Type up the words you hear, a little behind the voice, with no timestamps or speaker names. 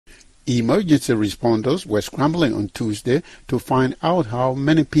Emergency responders were scrambling on Tuesday to find out how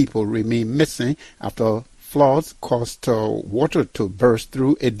many people remain missing after floods caused water to burst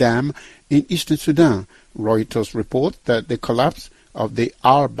through a dam in eastern Sudan. Reuters report that the collapse of the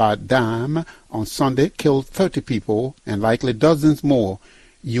Arba Dam on Sunday killed 30 people and likely dozens more.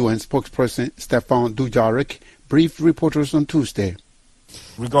 UN spokesperson Stefan Dujarric briefed reporters on Tuesday.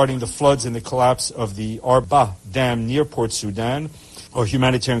 Regarding the floods and the collapse of the Arba Dam near Port Sudan, our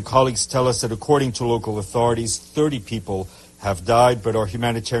humanitarian colleagues tell us that according to local authorities, 30 people have died, but our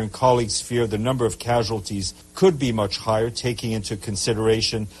humanitarian colleagues fear the number of casualties could be much higher, taking into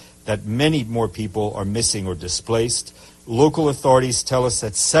consideration that many more people are missing or displaced. Local authorities tell us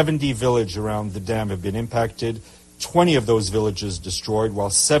that 70 villages around the dam have been impacted, 20 of those villages destroyed, while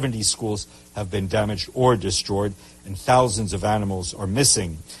 70 schools have been damaged or destroyed, and thousands of animals are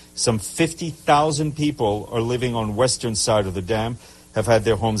missing. Some 50,000 people are living on the western side of the dam, have had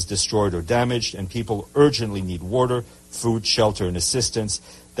their homes destroyed or damaged, and people urgently need water, food, shelter, and assistance.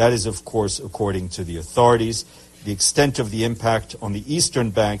 That is, of course, according to the authorities. The extent of the impact on the eastern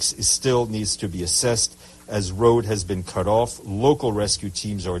banks still needs to be assessed, as road has been cut off. Local rescue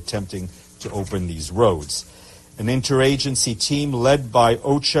teams are attempting to open these roads. An interagency team led by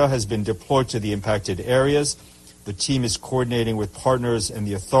OCHA has been deployed to the impacted areas. The team is coordinating with partners, and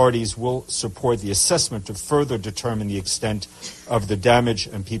the authorities will support the assessment to further determine the extent of the damage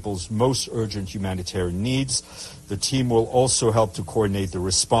and people's most urgent humanitarian needs. The team will also help to coordinate the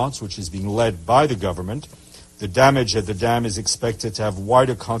response, which is being led by the government. The damage at the dam is expected to have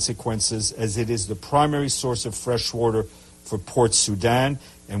wider consequences, as it is the primary source of fresh water for Port Sudan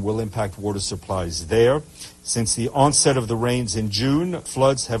and will impact water supplies there. Since the onset of the rains in June,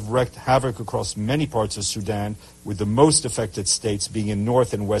 floods have wreaked havoc across many parts of Sudan, with the most affected states being in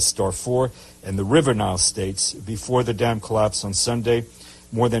North and West Darfur and the River Nile states. Before the dam collapse on Sunday,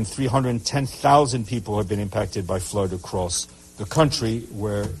 more than 310,000 people have been impacted by flood across the country,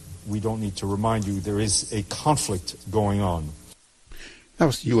 where we don't need to remind you there is a conflict going on. That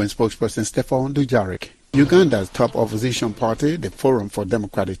was UN spokesperson Stefan Dujarric. Uganda's top opposition party, the Forum for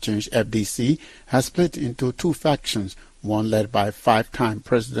Democratic Change, FDC, has split into two factions, one led by five-time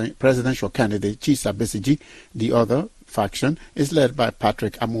presidential candidate Kizza Besigye. The other faction is led by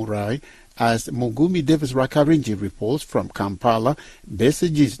Patrick Amurai. As Mugumi Davis Rakarinji reports from Kampala,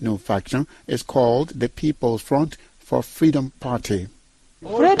 Besigye's new faction is called the People's Front for Freedom Party.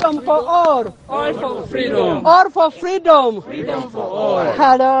 Freedom for all. All for freedom. All for freedom. Freedom for all.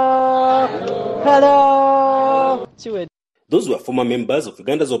 Hello. Hello. Those were former members of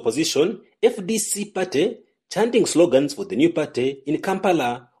Uganda's opposition, FDC party, chanting slogans for the new party in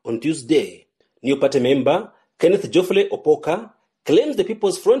Kampala on Tuesday. New party member Kenneth Geoffrey Opoka claims the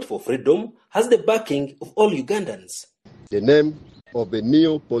People's Front for Freedom has the backing of all Ugandans. The name of a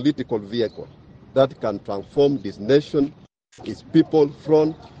new political vehicle that can transform this nation is People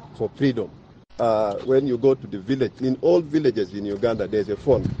Front for Freedom. When you go to the village, in all villages in Uganda, there's a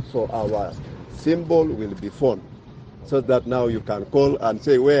phone. So our symbol will be phone. So that now you can call and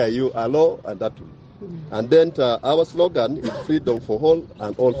say, where are you? Hello? And that. And then our slogan is freedom for all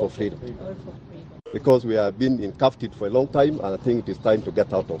and all for freedom. Because we have been in captivity for a long time, and I think it is time to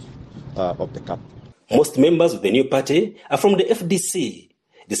get out of the cap. Most members of the new party are from the FDC.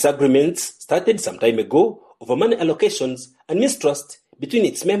 Disagreements started some time ago over money allocations and mistrust between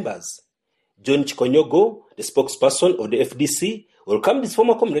its members. John Chikonyogo, the spokesperson of the FDC, welcomed his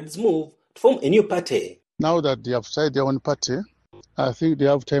former comrades' move to form a new party. Now that they have started their own party, I think they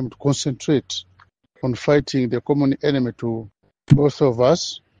have time to concentrate on fighting the common enemy to both of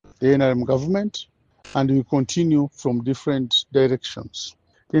us, the NRM government, and we continue from different directions.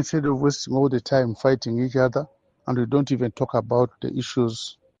 Instead of wasting all the time fighting each other, and we don't even talk about the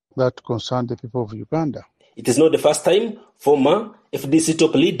issues that concern the people of Uganda. It is not the first time former FDC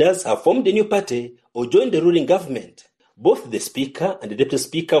top leaders have formed a new party or joined the ruling government. Both the Speaker and the Deputy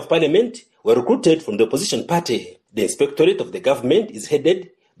Speaker of Parliament were recruited from the opposition party. The Inspectorate of the government is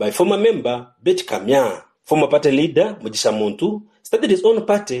headed by former member Bet Kamya. Former party leader Mugisha Muntu started his own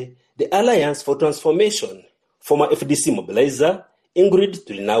party, the Alliance for Transformation. Former FDC mobilizer Ingrid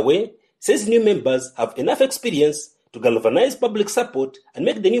Tulinawe says new members have enough experience to galvanize public support and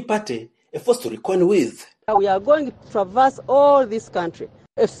make the new party a force to reckon with. We are going to traverse all this country.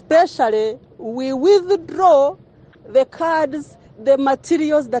 Especially, we withdraw the cards, the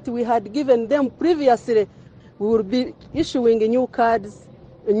materials that we had given them previously. We will be issuing new cards,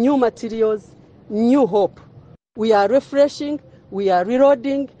 new materials, new hope. We are refreshing, we are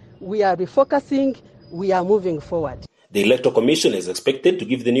reloading, we are refocusing, we are moving forward. The Electoral Commission is expected to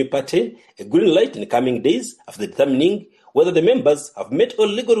give the new party a green light in the coming days after determining whether the members have met all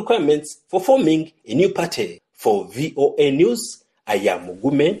legal requirements for forming a new party. For VOA News, I am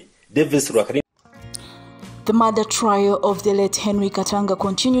Mugume Davis Rwakari. The murder trial of the late Henry Katanga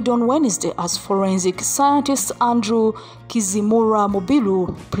continued on Wednesday as forensic scientist Andrew Kizimura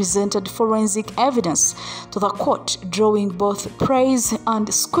Mobilu presented forensic evidence to the court, drawing both praise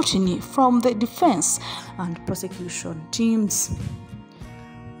and scrutiny from the defense and prosecution teams.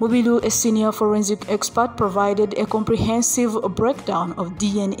 Mobilu, a senior forensic expert, provided a comprehensive breakdown of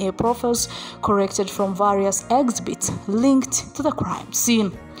DNA profiles collected from various exhibits linked to the crime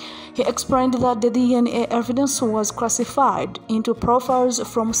scene. He explained that the DNA evidence was classified into profiles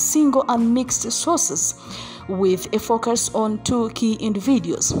from single and mixed sources, with a focus on two key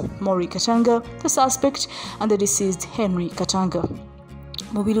individuals, Maury Katanga, the suspect, and the deceased Henry Katanga.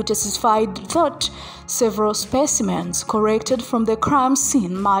 Mobilu testified that several specimens collected from the crime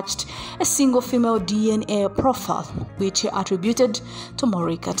scene matched a single female DNA profile, which he attributed to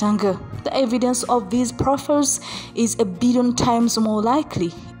Maury Katanga. The evidence of these profiles is 1 billion times more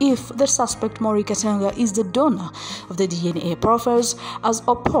likely if the suspect Maury Katanga is the donor of the DNA profiles as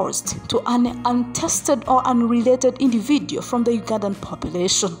opposed to an untested or unrelated individual from the Ugandan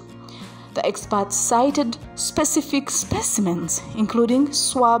population. The experts cited specific specimens, including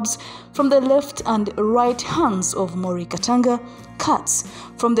swabs from the left and right hands of Maury Katanga, cuts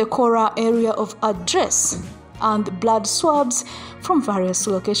from the Kora area of address, and blood swabs from various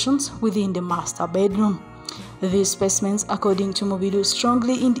locations within the master bedroom. These specimens, according to Mobilu,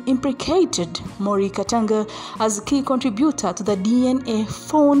 strongly implicated Maury Katanga as a key contributor to the DNA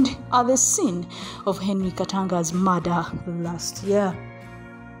found at the scene of Henry Katanga's murder last year.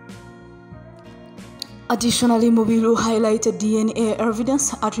 Additionally, Mobilu highlighted DNA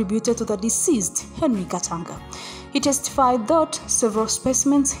evidence attributed to the deceased Henry Katanga. He testified that several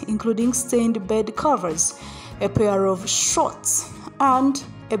specimens, including stained bed covers, a pair of shorts, and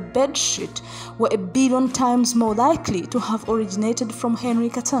a bed sheet, were 1 billion times more likely to have originated from Henry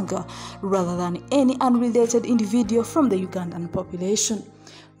Katanga rather than any unrelated individual from the Ugandan population.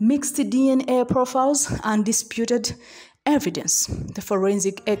 Mixed DNA profiles and disputed evidence. The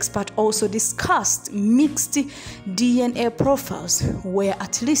forensic expert also discussed mixed DNA profiles where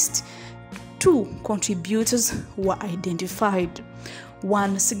at least 2 contributors were identified.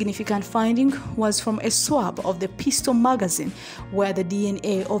 One significant finding was from a swab of the pistol magazine where the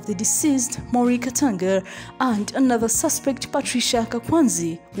DNA of the deceased Maury Katanga and another suspect Patricia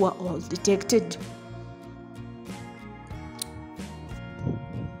Kakwanzi were all detected.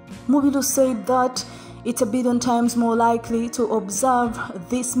 Mobilu said that it's 1 billion times more likely to observe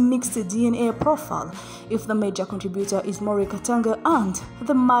this mixed DNA profile if the major contributor is Maury Katanga and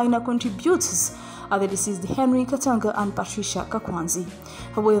the minor contributors are the deceased Henry Katanga and Patricia Kakwanzi.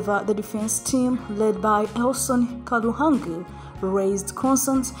 However, the defense team, led by Elson Kaluhangu, raised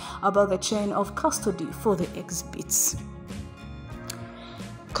concerns about the chain of custody for the exhibits.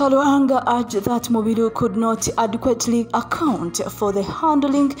 Kaluhanga urged that Mobilu could not adequately account for the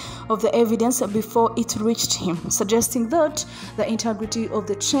handling of the evidence before it reached him, suggesting that the integrity of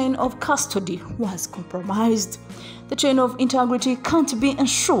the chain of custody was compromised. The chain of integrity can't be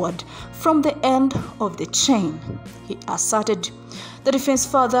ensured from the end of the chain, he asserted. The defense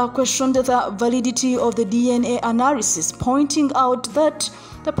further questioned the validity of the DNA analysis, pointing out that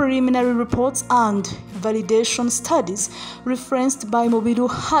the preliminary reports and validation studies referenced by Mobilu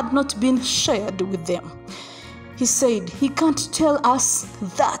had not been shared with them. He said he can't tell us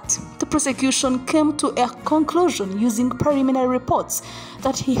that the prosecution came to a conclusion using preliminary reports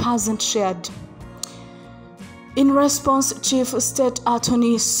that he hasn't shared. In response, Chief State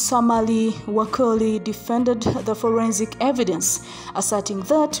Attorney Samali Wakoli defended the forensic evidence, asserting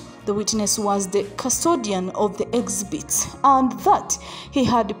that the witness was the custodian of the exhibits and that he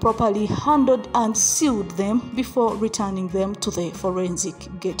had properly handled and sealed them before returning them to the forensic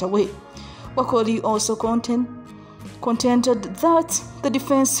getaway. Wakoli also contended that the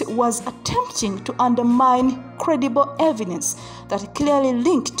defense was attempting to undermine credible evidence that clearly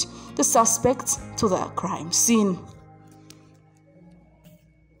linked the suspects to the crime scene.